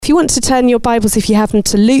If you want to turn your Bibles, if you have them,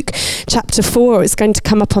 to Luke chapter 4, it's going to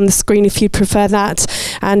come up on the screen if you'd prefer that.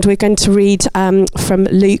 And we're going to read from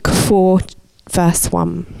Luke 4, verse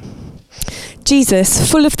 1. Jesus,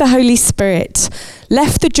 full of the Holy Spirit,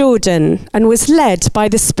 left the Jordan and was led by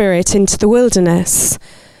the Spirit into the wilderness,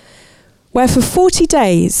 where for 40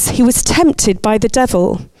 days he was tempted by the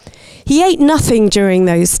devil. He ate nothing during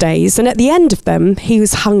those days, and at the end of them he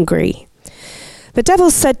was hungry. The devil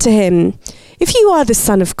said to him, "If you are the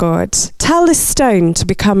Son of God, tell this stone to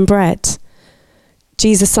become bread."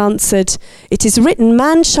 Jesus answered, "It is written,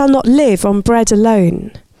 man shall not live on bread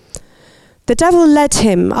alone." The devil led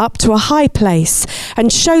him up to a high place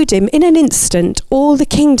and showed him in an instant all the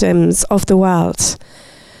kingdoms of the world.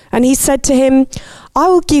 And he said to him, "I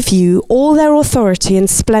will give you all their authority and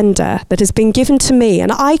splendor that has been given to me,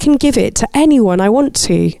 and I can give it to anyone I want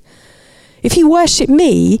to. If you worship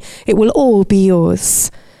me, it will all be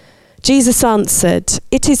yours." Jesus answered,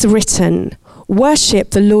 "It is written, worship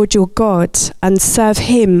the Lord your God and serve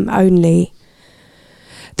him only."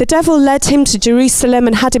 The devil led him to Jerusalem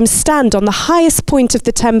and had him stand on the highest point of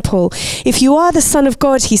the temple. "If you are the Son of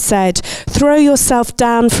God," he said, "throw yourself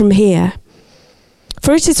down from here.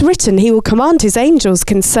 For it is written, he will command his angels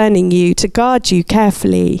concerning you to guard you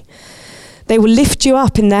carefully. They will lift you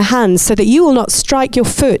up in their hands so that you will not strike your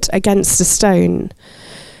foot against a stone."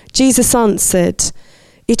 Jesus answered,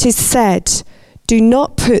 "It is said, do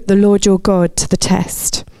not put the Lord your God to the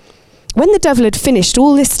test." When the devil had finished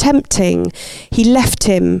all this tempting, he left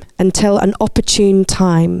him until an opportune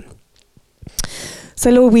time. So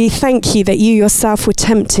Lord, we thank you that you yourself were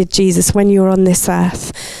tempted, Jesus, when you were on this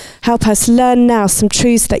earth. Help us learn now some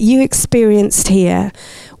truths that you experienced here,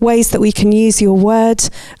 ways that we can use your word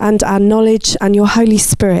and our knowledge and your Holy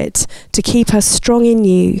Spirit to keep us strong in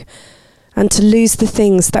you and to lose the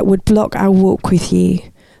things that would block our walk with you,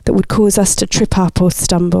 that would cause us to trip up or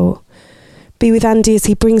stumble. Be with Andy as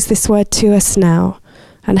he brings this word to us now,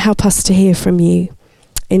 and help us to hear from you.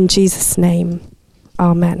 In Jesus' name,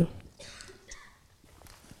 amen.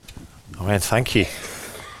 Amen, thank you.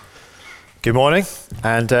 Good morning,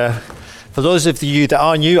 and for those of you that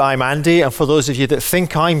are new, I'm Andy, and for those of you that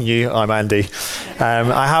think I'm new, I'm Andy.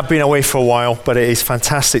 I have been away for a while, but it is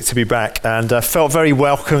fantastic to be back, and I felt very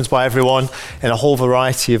welcomed by everyone in a whole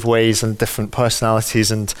variety of ways and different personalities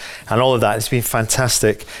and all of that. It's been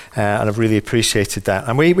fantastic, and I've really appreciated that.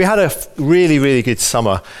 And we had a really, really good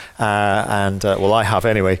summer, well, I have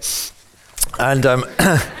anyway. And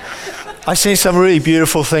I've seen some really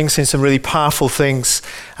beautiful things, seen some really powerful things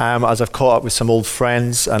as I've caught up with some old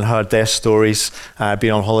friends and heard their stories,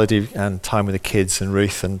 been on holiday and time with the kids and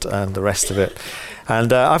Ruth and the rest of it.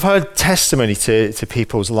 And I've heard testimony to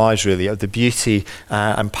people's lives, really, of the beauty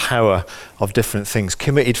and power of different things.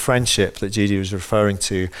 Committed friendship that Judy was referring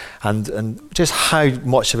to, and just how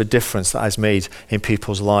much of a difference that has made in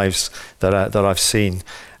people's lives that I've seen.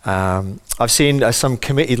 I've seen some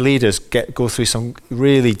committed leaders go through some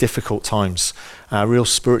really difficult times, real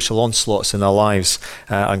spiritual onslaughts in their lives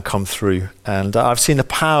and come through. And I've seen the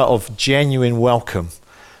power of genuine welcome,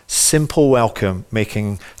 simple welcome,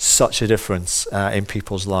 making such a difference in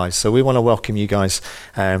people's lives. So we want to welcome you guys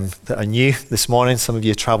that are new this morning. Some of you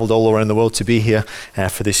have travelled all around the world to be here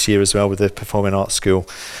for this year as well with the Performing Arts School.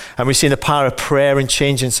 And we've seen the power of prayer in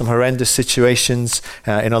changing some horrendous situations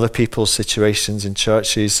in other people's situations in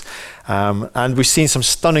churches. And we've seen some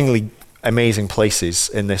stunningly amazing places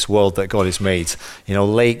in this world that God has made. You know,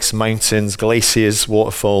 lakes, mountains, glaciers,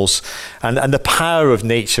 waterfalls, and the power of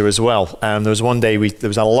nature as well. There was one day there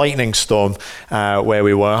was a lightning storm where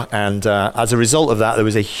we were, and as a result of that, there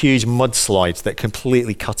was a huge mudslide that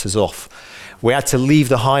completely cut us off. We had to leave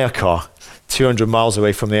the hire car 200 miles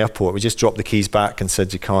away from the airport. We just dropped the keys back and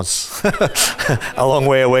said, "You can't," a long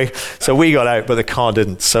way away. So we got out, but the car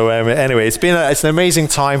didn't. So anyway, it's an amazing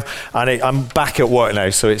time, and I'm back at work now.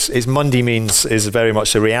 So it's Monday means is very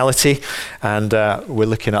much a reality, and we're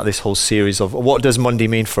looking at this whole series of what does Monday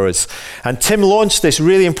mean for us. And Tim launched this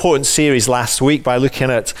really important series last week by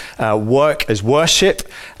looking at work as worship,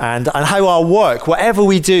 and how our work, whatever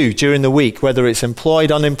we do during the week, whether it's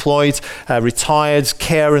employed, unemployed, retired,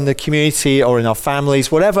 care in the community, or in our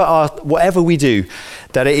families, whatever we do,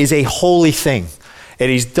 that it is a holy thing. It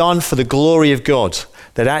is done for the glory of God,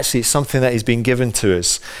 that actually it's something that has been given to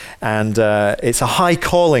us. And it's a high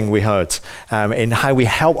calling, we heard, in how we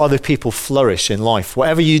help other people flourish in life.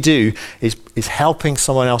 Whatever you do is helping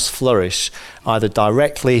someone else flourish, either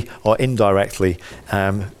directly or indirectly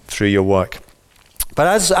through your work. But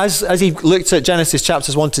as he looked at Genesis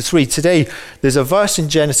chapters 1 to 3, today there's a verse in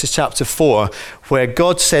Genesis chapter 4 where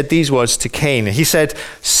God said these words to Cain. He said,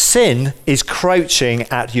 "Sin is crouching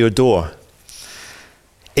at your door.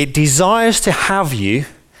 It desires to have you,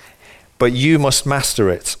 but you must master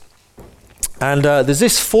it. And there's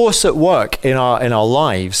this force at work in our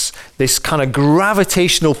lives, this kind of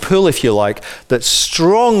gravitational pull, if you like, that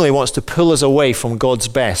strongly wants to pull us away from God's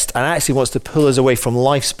best and actually wants to pull us away from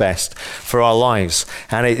life's best for our lives.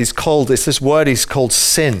 And this word is called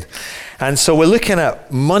sin. And so we're looking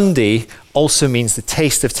at Monday also means the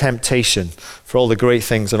taste of temptation for all the great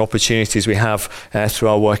things and opportunities we have through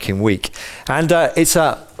our working week. And it's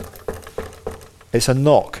a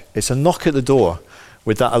knock. It's a knock at the door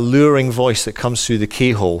with that alluring voice that comes through the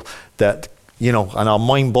keyhole that, and our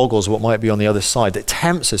mind boggles what might be on the other side, that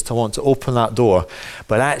tempts us to want to open that door,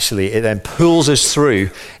 but actually it then pulls us through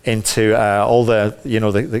into all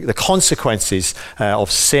the consequences of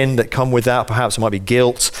sin that come with that. Perhaps it might be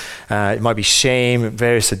guilt, it might be shame,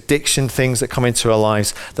 various addiction things that come into our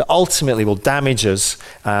lives that ultimately will damage us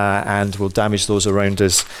and will damage those around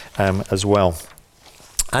us as well.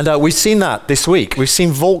 And we've seen that this week. We've seen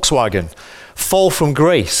Volkswagen fall from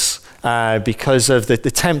grace because of the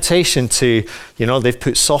temptation to, they've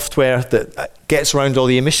put software that gets around all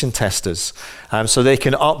the emission testers so they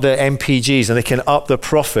can up the MPGs and they can up the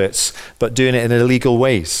profits, but doing it in illegal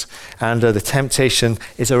ways. And the temptation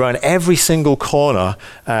is around every single corner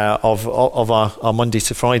of our Monday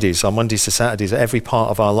to Fridays, our Mondays to Saturdays, at every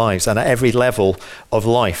part of our lives and at every level of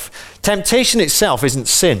life. Temptation itself isn't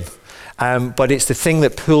sin. But it's the thing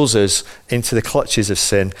that pulls us into the clutches of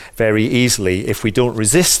sin very easily if we don't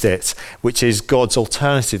resist it, which is God's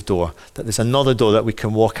alternative door, that there's another door that we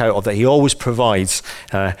can walk out of that he always provides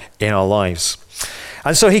in our lives.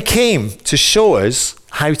 And so he came to show us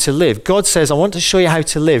how to live. God says, I want to show you how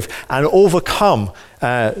to live and overcome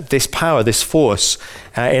this power, this force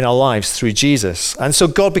in our lives through Jesus. And so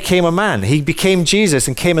God became a man. He became Jesus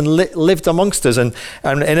and came and lived amongst us and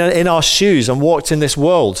in our shoes and walked in this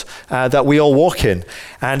world that we all walk in.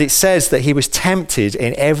 And it says that he was tempted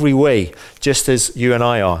in every way, just as you and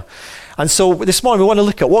I are. And so this morning we want to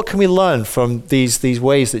look at what can we learn from these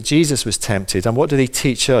ways that Jesus was tempted, and what did he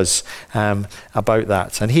teach us about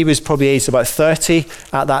that. And he was probably aged about 30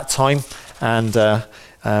 at that time, and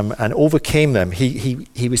overcame them.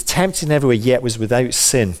 He was tempted in every way, yet was without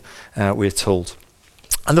sin, we're told.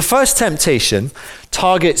 And the first temptation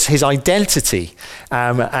targets his identity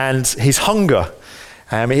and his hunger.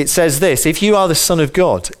 It says this: if you are the Son of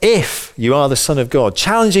God,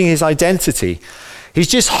 challenging his identity. He's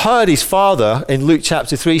just heard his father in Luke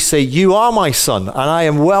chapter 3 say, you are my son, and I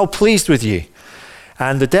am well pleased with you.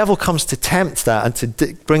 And the devil comes to tempt that and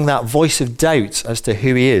to bring that voice of doubt as to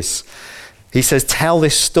who he is. He says, tell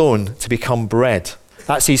this stone to become bread.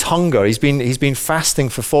 That's his hunger. He's been fasting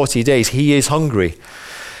for 40 days. He is hungry.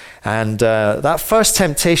 And that first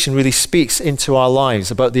temptation really speaks into our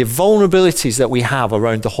lives about the vulnerabilities that we have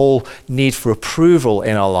around the whole need for approval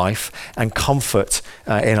in our life and comfort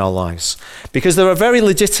in our lives. Because there are very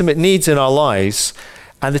legitimate needs in our lives,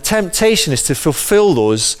 and the temptation is to fulfill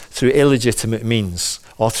those through illegitimate means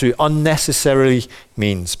or through unnecessary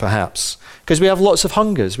means, perhaps. Because we have lots of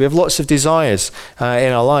hungers, we have lots of desires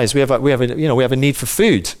in our lives. We have a need for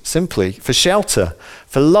food, simply, for shelter,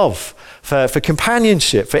 for love, for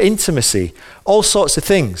companionship, for intimacy, all sorts of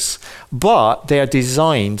things. But they are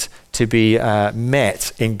designed to be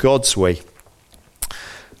met in God's way.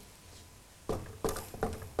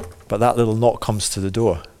 But that little knock comes to the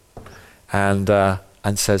door and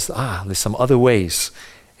says, there's some other ways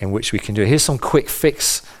in which we can do it. Here's some quick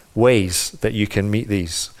fix ways that you can meet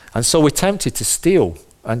these. And so we're tempted to steal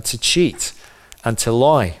and to cheat and to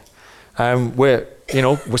lie. We're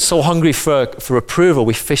so hungry for approval,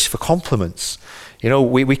 we fish for compliments.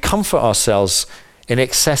 We comfort ourselves in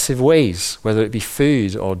excessive ways, whether it be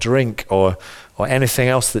food or drink or anything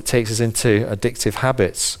else that takes us into addictive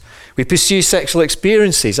habits. We pursue sexual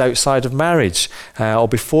experiences outside of marriage or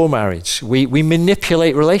before marriage. We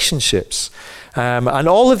manipulate relationships. And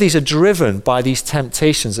all of these are driven by these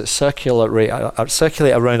temptations that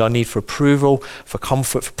circulate around our need for approval, for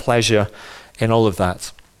comfort, for pleasure, in all of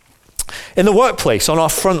that. In the workplace, on our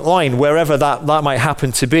front line, wherever that might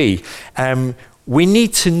happen to be, we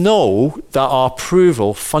need to know that our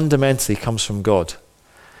approval fundamentally comes from God.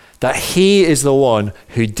 That he is the one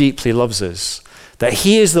who deeply loves us. That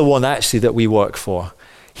he is the one actually that we work for.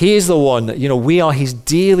 He is the one, we are his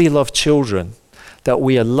dearly loved children. That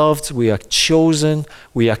we are loved, we are chosen,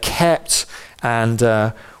 we are kept, and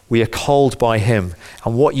we are called by him.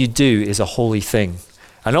 And what you do is a holy thing.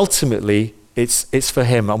 And ultimately, it's for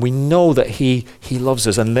him. And we know that he loves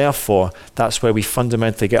us, and therefore, that's where we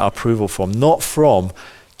fundamentally get our approval from. Not from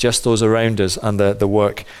just those around us and the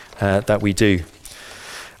work that we do.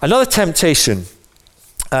 Another temptation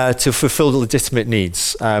to fulfill the legitimate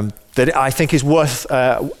needs. That I think is worth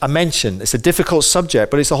a mention. It's a difficult subject,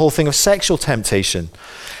 but it's the whole thing of sexual temptation.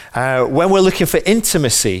 When we're looking for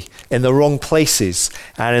intimacy in the wrong places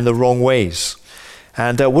and in the wrong ways.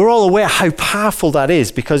 And we're all aware how powerful that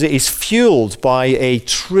is, because it is fueled by a $1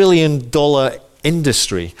 trillion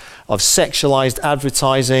industry of sexualized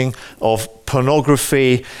advertising, of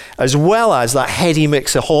pornography, as well as that heady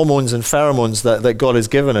mix of hormones and pheromones that God has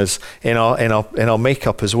given us in our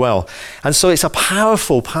makeup as well. And so it's a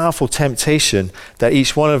powerful, powerful temptation that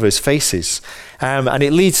each one of us faces. And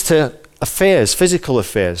it leads to affairs, physical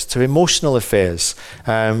affairs, to emotional affairs,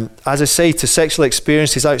 as I say, to sexual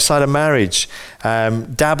experiences outside of marriage,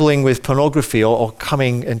 dabbling with pornography or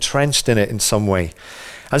coming entrenched in it in some way.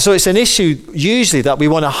 And so it's an issue usually that we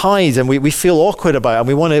want to hide and we feel awkward about, and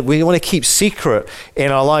we want to keep secret in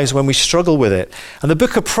our lives when we struggle with it. And the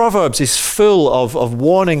book of Proverbs is full of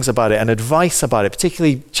warnings about it and advice about it.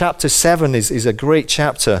 Particularly chapter 7 is a great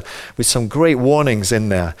chapter with some great warnings in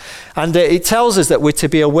there. And it tells us that we're to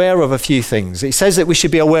be aware of a few things. It says that we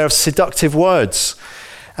should be aware of seductive words.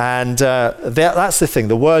 And that's the thing.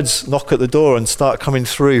 The words knock at the door and start coming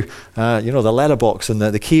through, the letterbox and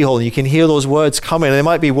the keyhole. And you can hear those words coming. They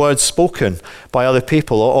might be words spoken by other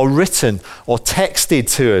people or written or texted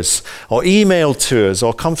to us or emailed to us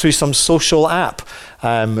or come through some social app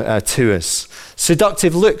to us.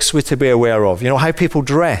 Seductive looks we're to be aware of. How people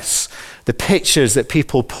dress, the pictures that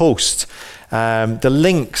people post, the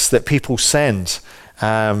links that people send.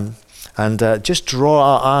 And just draw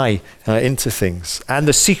our eye into things. And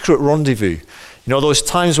the secret rendezvous. Those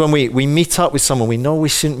times when we meet up with someone we know we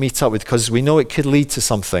shouldn't meet up with because we know it could lead to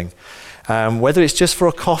something. Whether it's just for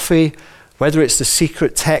a coffee, whether it's the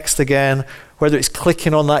secret text again, whether it's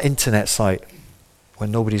clicking on that internet site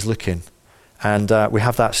when nobody's looking. And we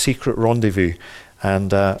have that secret rendezvous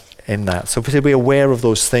and in that. So we should be aware of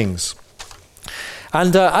those things.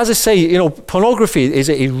 And as I say, pornography is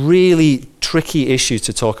a really tricky issue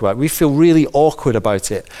to talk about. We feel really awkward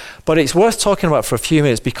about it. But it's worth talking about for a few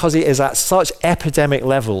minutes because it is at such epidemic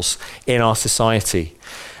levels in our society.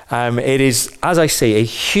 It is, as I say, a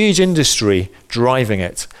huge industry driving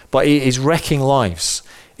it. But it is wrecking lives.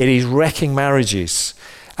 It is wrecking marriages.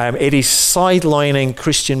 It is sidelining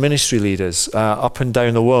Christian ministry leaders up and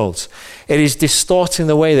down the world. It is distorting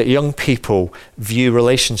the way that young people view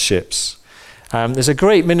relationships. There's a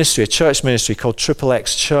great ministry, a church ministry called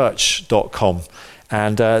xxchurch.com,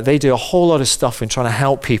 and they do a whole lot of stuff in trying to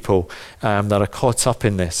help people that are caught up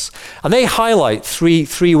in this. And they highlight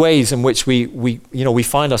three ways in which we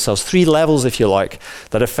find ourselves, 3 levels, if you like,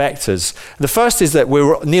 that affect us. The first is that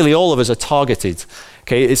nearly all of us are targeted.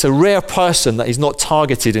 Okay, it's a rare person that is not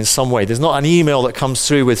targeted in some way. There's not an email that comes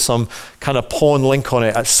through with some kind of porn link on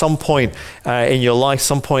it at some point in your life,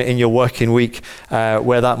 some point in your working week,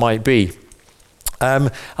 where that might be.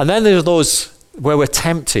 And then there's those where we're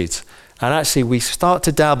tempted, and actually we start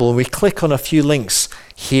to dabble and we click on a few links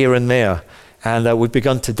here and there, and we've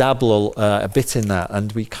begun to dabble a bit in that,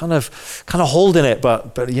 and we kind of hold in it,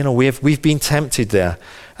 but we've been tempted there.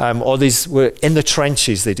 Or we're in the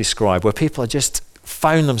trenches, they describe, where people are just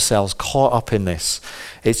found themselves caught up in this.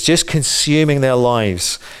 It's just consuming their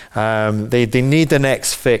lives. They need the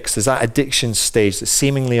next fix. There's that addiction stage that's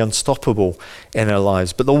seemingly unstoppable in their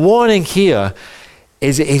lives. But the warning here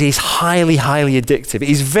is it is highly, highly addictive. It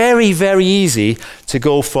is very, very easy to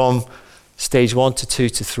go from stage 1 to 2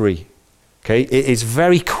 to 3. Okay, it is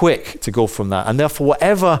very quick to go from that. And therefore,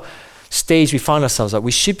 whatever stage we find ourselves at,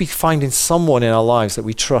 we should be finding someone in our lives that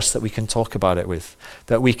we trust, that we can talk about it with,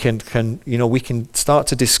 that we can start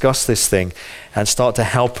to discuss this thing and start to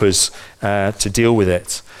help us to deal with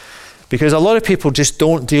it. Because a lot of people just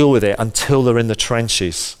don't deal with it until they're in the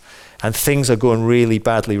trenches and things are going really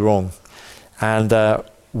badly wrong. And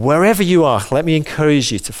wherever you are, let me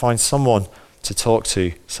encourage you to find someone to talk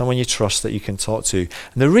to, someone you trust that you can talk to.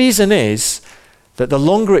 And the reason is that the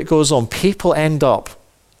longer it goes on, people end up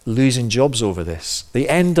losing jobs over this. They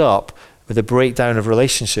end up with a breakdown of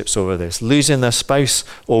relationships over this, losing their spouse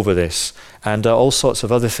over this, and all sorts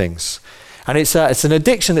of other things. And it's an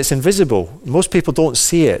addiction that's invisible. Most people don't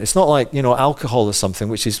see it. It's not like alcohol or something,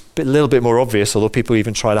 which is a little bit more obvious, although people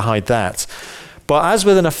even try to hide that. But as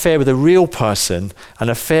with an affair with a real person, an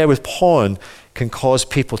affair with porn can cause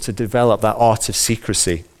people to develop that art of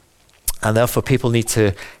secrecy. And therefore people need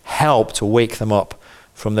to help to wake them up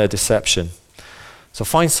from their deception. So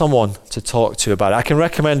find someone to talk to about it. I can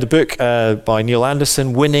recommend a book by Neil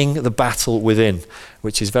Anderson, Winning the Battle Within,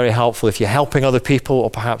 which is very helpful if you're helping other people or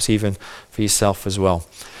perhaps even for yourself as well.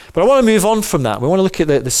 But I want to move on from that. We want to look at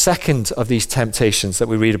the second of these temptations that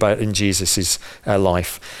we read about in Jesus'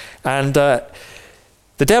 life. And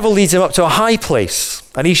the devil leads him up to a high place,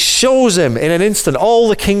 and he shows him in an instant all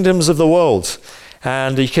the kingdoms of the world.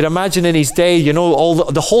 And you can imagine in his day, you know, all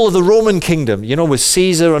the whole of the Roman kingdom, you know, with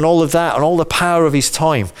Caesar and all of that, and all the power of his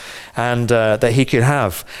time, and that he could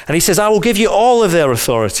have. And he says, I will give you all of their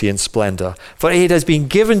authority and splendor, for it has been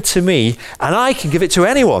given to me, and I can give it to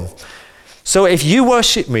anyone. So if you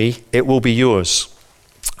worship me, it will be yours.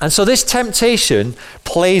 And so this temptation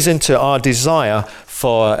plays into our desire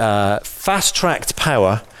for fast-tracked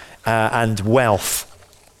power and wealth.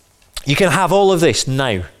 You can have all of this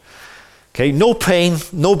now. Okay, no pain,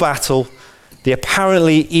 no battle, the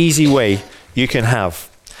apparently easy way you can have.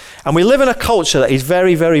 And we live in a culture that is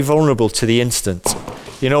very, very vulnerable to the instant.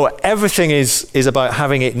 You know, everything is about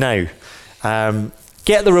having it now.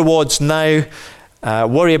 Get the rewards now,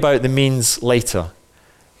 worry about the means later.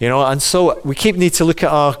 You know, and so we need to look at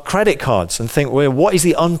our credit cards and think, well, what is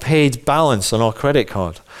the unpaid balance on our credit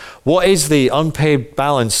card? What is the unpaid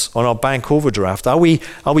balance on our bank overdraft? Are we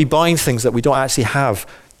buying things that we don't actually have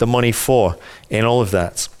the money for in all of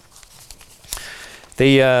that?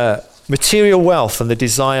 The material wealth and the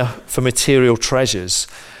desire for material treasures.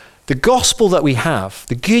 The gospel that we have,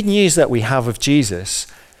 the good news that we have of Jesus,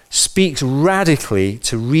 speaks radically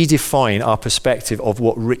to redefine our perspective of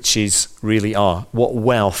what riches really are, what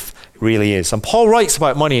wealth really is. And Paul writes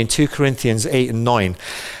about money in 2 Corinthians 8 and 9.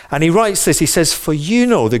 And he writes this, he says, for you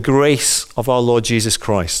know the grace of our Lord Jesus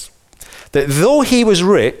Christ, that though he was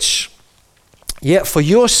rich, yet for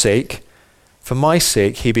your sake, for my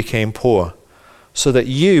sake, he became poor, so that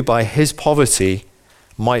you by his poverty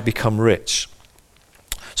might become rich.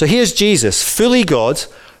 So here's Jesus, fully God,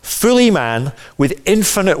 fully man, with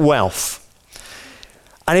infinite wealth.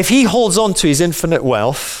 And if he holds on to his infinite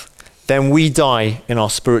wealth, then we die in our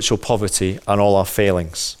spiritual poverty and all our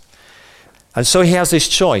failings. And so he has this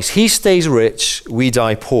choice. He stays rich, we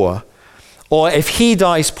die poor. Or if he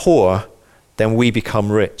dies poor, then we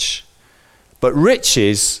become rich. But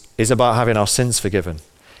riches is about having our sins forgiven.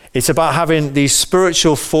 It's about having these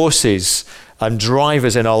spiritual forces and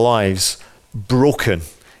drivers in our lives broken,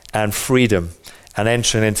 and freedom, and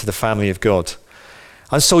entering into the family of God.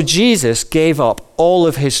 And so Jesus gave up all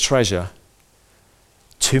of his treasure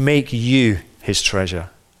to make you his treasure,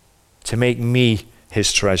 to make me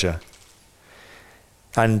his treasure.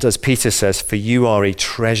 And as Peter says, for you are a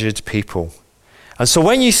treasured people. And so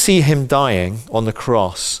when you see him dying on the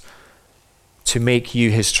cross to make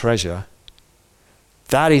you his treasure,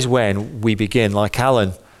 that is when we begin, like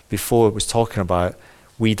Alan before was talking about,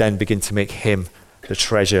 we then begin to make him the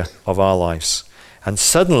treasure of our lives. And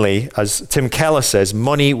suddenly, as Tim Keller says,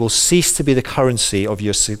 money will cease to be the currency of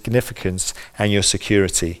your significance and your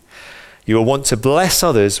security. You will want to bless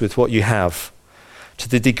others with what you have. To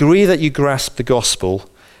the degree that you grasp the gospel,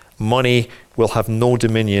 money will have no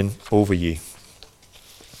dominion over you.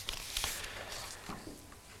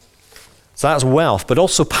 So that's wealth, but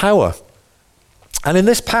also power. And in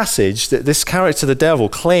this passage, this character, the devil,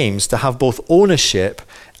 claims to have both ownership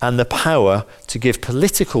and the power to give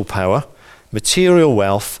political power, material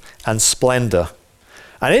wealth, and splendor.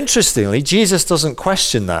 And interestingly, Jesus doesn't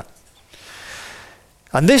question that.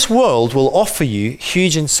 And this world will offer you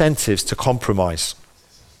huge incentives to compromise.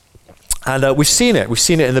 And we've seen it. We've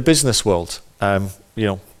seen it in the business world.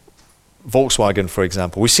 Volkswagen, for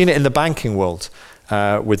example. We've seen it in the banking world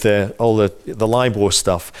with all the LIBOR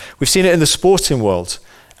stuff. We've seen it in the sporting world.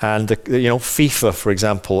 And FIFA, for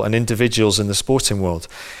example, and individuals in the sporting world.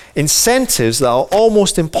 Incentives that are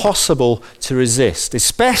almost impossible to resist,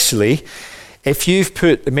 especially if you've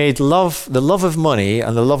made the love of money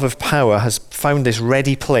and the love of power has found this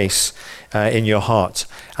ready place in your heart.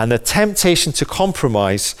 And the temptation to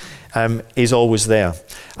compromise is always there.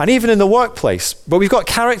 And even in the workplace. But we've got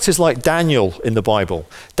characters like Daniel in the Bible.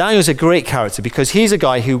 Daniel's a great character because he's a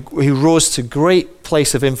guy who rose to great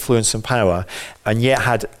place of influence and power and yet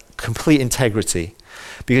had complete integrity.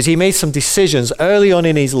 Because he made some decisions early on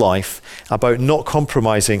in his life about not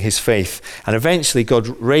compromising his faith. And eventually God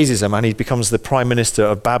raises him and he becomes the prime minister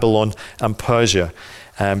of Babylon and Persia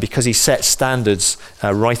because he set standards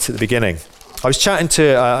right at the beginning. I was chatting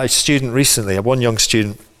to a student recently, one young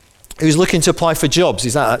student, who's looking to apply for jobs.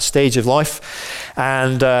 He's at that stage of life.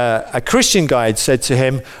 And a Christian guy had said to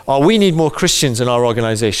him, we need more Christians in our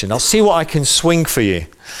organization. I'll see what I can swing for you.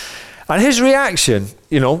 And his reaction,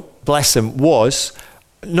 bless him, was,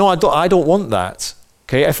 no, I don't want that.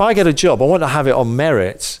 Okay, if I get a job, I want to have it on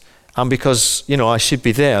merit and because, I should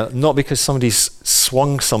be there, not because somebody's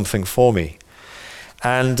swung something for me.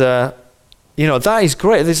 And, that is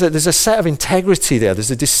great. There's a set of integrity there.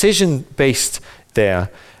 There's a decision based there.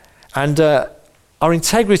 And our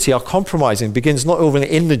integrity, our compromising begins not only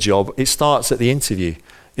in the job, it starts at the interview.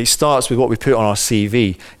 It starts with what we put on our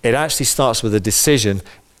CV. It actually starts with a decision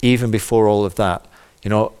even before all of that.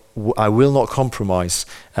 I will not compromise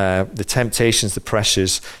the temptations, the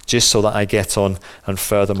pressures, just so that I get on and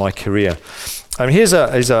further my career. Here's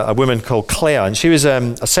a woman called Claire, and she was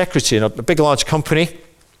a secretary in a big, large company.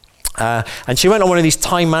 And she went on one of these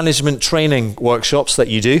time management training workshops that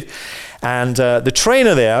you do. And the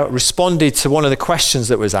trainer there responded to one of the questions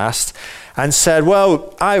that was asked and said,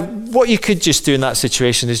 what you could just do in that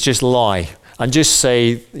situation is just lie and just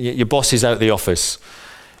say your boss is out the office.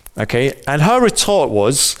 Okay, and her retort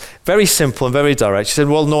was very simple and very direct. She said,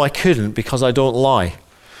 well, no, I couldn't because I don't lie.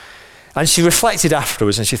 And she reflected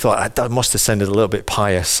afterwards and she thought, that must have sounded a little bit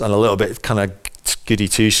pious and a little bit kind of goody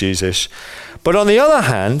two-shoes-ish. But on the other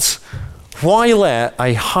hand, why let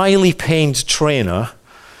a highly paid trainer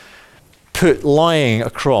put lying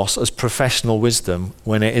across as professional wisdom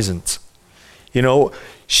when it isn't?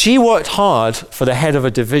 She worked hard for the head of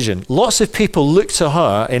a division. Lots of people looked to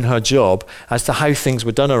her in her job as to how things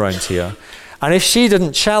were done around here. And if she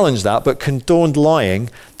didn't challenge that but condoned lying,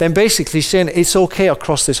 then basically saying it's okay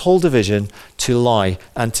across this whole division to lie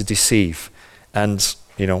and to deceive. And,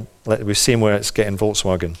 we've seen where it's getting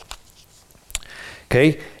Volkswagen.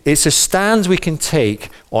 Okay, it's a stand we can take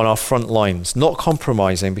on our front lines, not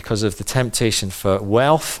compromising because of the temptation for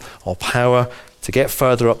wealth or power to get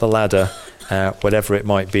further up the ladder, whatever it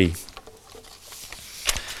might be.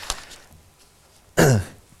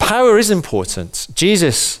 Power is important.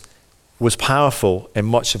 Jesus was powerful in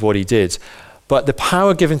much of what he did, but the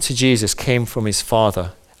power given to Jesus came from his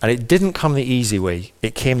Father, and it didn't come the easy way.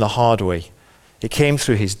 It came the hard way. It came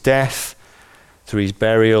through his death, through his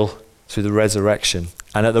burial, through the resurrection.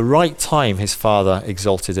 And at the right time, his Father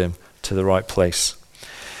exalted him to the right place,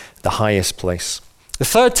 the highest place. The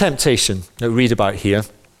third temptation that we read about here,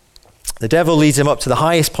 the devil leads him up to the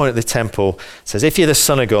highest point of the temple, says, if you're the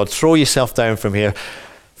Son of God, throw yourself down from here,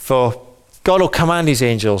 for God will command his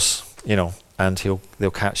angels, and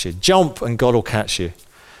they'll catch you. Jump and God will catch you.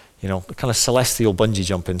 Kind of celestial bungee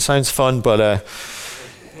jumping. Sounds fun, but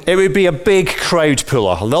it would be a big crowd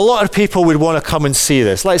puller. A lot of people would want to come and see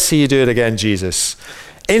this. Let's see you do it again, Jesus.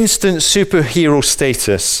 Instant superhero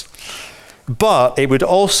status. But it would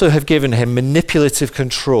also have given him manipulative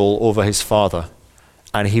control over his Father.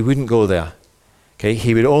 And he wouldn't go there. Okay,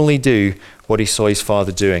 he would only do what he saw his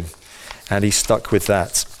Father doing. And he stuck with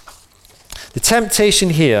that. The temptation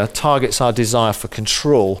here targets our desire for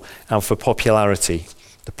control and for popularity.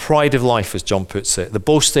 The pride of life, as John puts it. The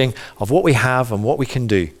boasting of what we have and what we can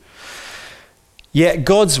do. Yet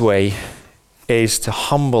God's way is to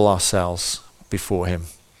humble ourselves before him.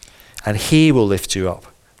 And he will lift you up,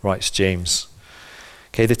 writes James.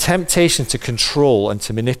 Okay, the temptation to control and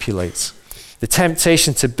to manipulate. The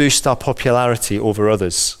temptation to boost our popularity over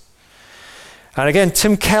others. And again,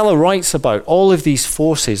 Tim Keller writes about all of these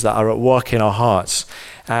forces that are at work in our hearts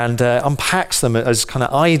and unpacks them as kind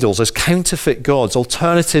of idols, as counterfeit gods,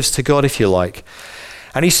 alternatives to God, if you like.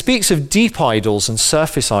 And he speaks of deep idols and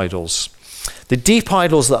surface idols. The deep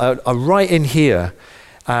idols that are right in here,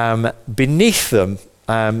 beneath them,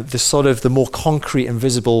 the more concrete and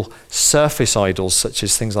visible surface idols, such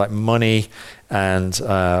as things like money and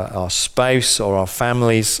our spouse or our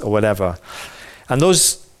families or whatever. And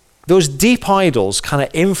those deep idols kind of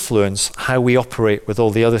influence how we operate with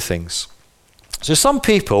all the other things. So some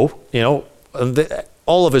people, and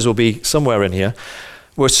all of us will be somewhere in here,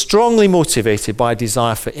 were strongly motivated by a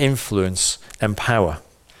desire for influence and power.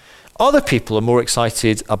 Other people are more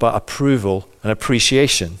excited about approval and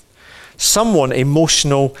appreciation. Some want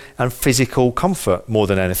emotional and physical comfort more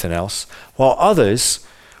than anything else, while others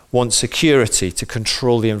want security to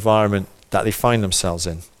control the environment that they find themselves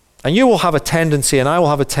in. And you will have a tendency, and I will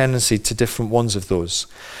have a tendency to different ones of those.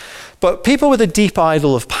 But people with a deep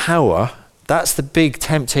idol of power, that's the big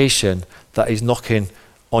temptation that is knocking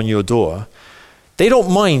on your door. They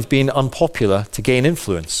don't mind being unpopular to gain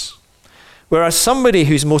influence. Whereas somebody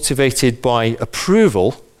who's motivated by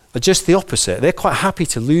approval are just the opposite. They're quite happy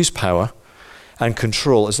to lose power and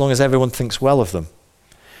control as long as everyone thinks well of them.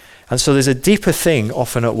 And so there's a deeper thing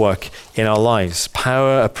often at work in our lives.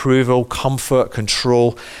 Power, approval, comfort,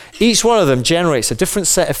 control. Each one of them generates a different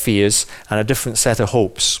set of fears and a different set of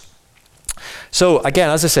hopes. So again,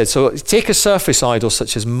 as I said, take a surface idol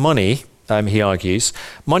such as money, he argues.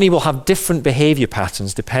 Money will have different behavior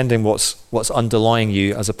patterns depending what's underlying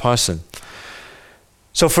you as a person.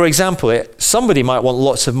 So for example, somebody might want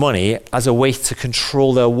lots of money as a way to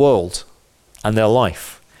control their world and their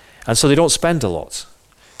life. And so they don't spend a lot.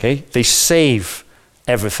 Okay? They save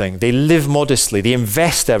everything. They live modestly. They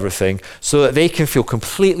invest everything so that they can feel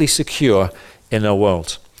completely secure in their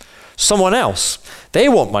world. Someone else, they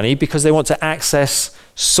want money because they want to access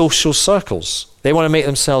social circles. They want to make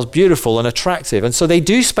themselves beautiful and attractive. And so they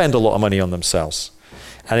do spend a lot of money on themselves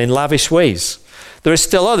and in lavish ways. There are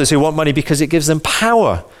still others who want money because it gives them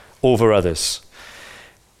power over others.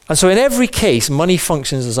 And so in every case, money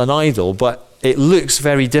functions as an idol, but it looks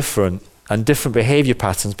very different and different behavior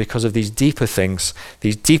patterns because of these deeper things,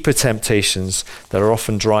 these deeper temptations that are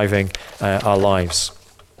often driving our lives.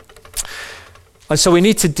 And so we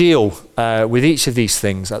need to deal with each of these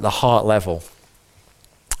things at the heart level.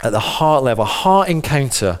 At the heart level, a heart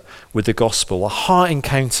encounter with the gospel, a heart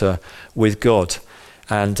encounter with God,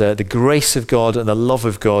 and the grace of God and the love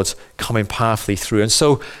of God coming powerfully through. And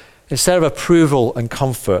so instead of approval and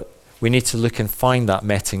comfort, we need to look and find that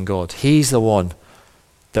met in God. He's the one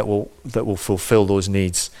that will fulfill those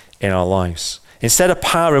needs in our lives. Instead of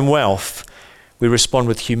power and wealth, we respond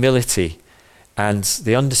with humility and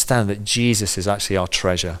the understand that Jesus is actually our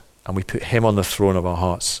treasure, and we put him on the throne of our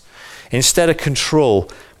hearts. Instead of control,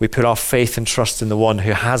 we put our faith and trust in the one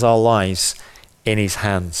who has our lives in his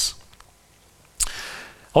hands.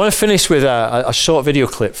 I want to finish with a short video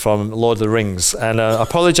clip from Lord of the Rings. And I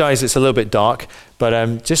apologize, it's a little bit dark,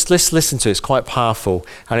 but just listen to it. It's quite powerful.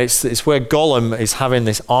 And it's where Gollum is having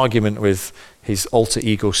this argument with his alter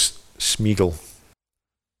ego, Smeagol.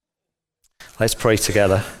 Let's pray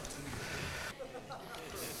together.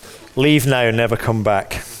 Leave now, never come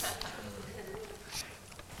back.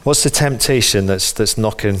 What's the temptation that's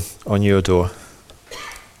knocking on your door?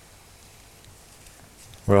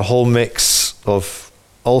 We're a whole mix of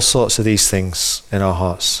all sorts of these things in our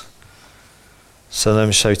hearts. Some of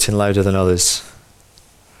them shouting louder than others.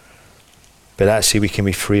 But actually we can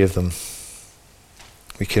be free of them.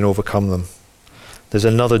 We can overcome them. There's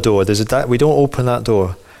another door. We don't open that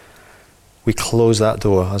door. We close that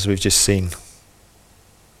door, as we've just seen.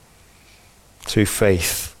 Through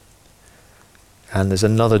faith. And there's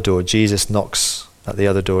another door. Jesus knocks at the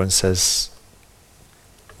other door and says,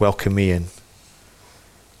 welcome me in.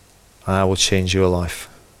 And I will change your life.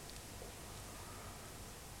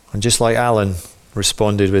 And just like Alan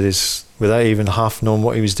responded without even half knowing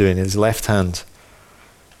what he was doing, his left hand,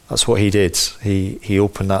 that's what he did. He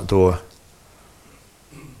opened that door.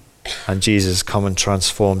 And Jesus come and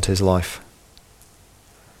transformed his life.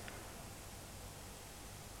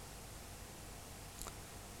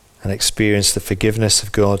 And experienced the forgiveness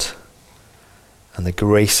of God and the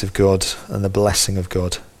grace of God and the blessing of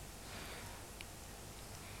God.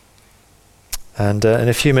 And in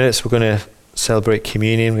a few minutes we're going to celebrate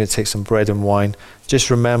communion. We're going to take some bread and wine.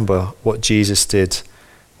 Just remember what Jesus did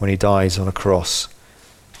when he died on a cross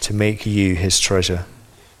to make you his treasure.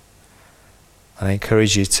 And I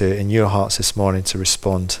encourage you to, in your hearts this morning, to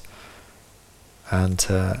respond and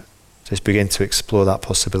just begin to explore that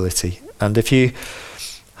possibility. And if you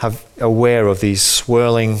have aware of these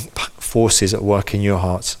swirling forces at work in your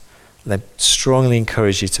heart, I strongly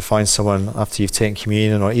encourage you to find someone after you've taken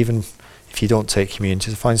communion, or even if you don't take communion,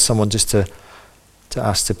 to find someone just to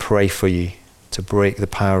ask to pray for you, to break the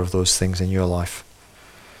power of those things in your life.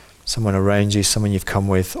 Someone around you, someone you've come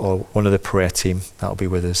with, or one of the prayer team, that'll be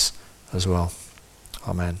with us as well.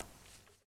 Amen.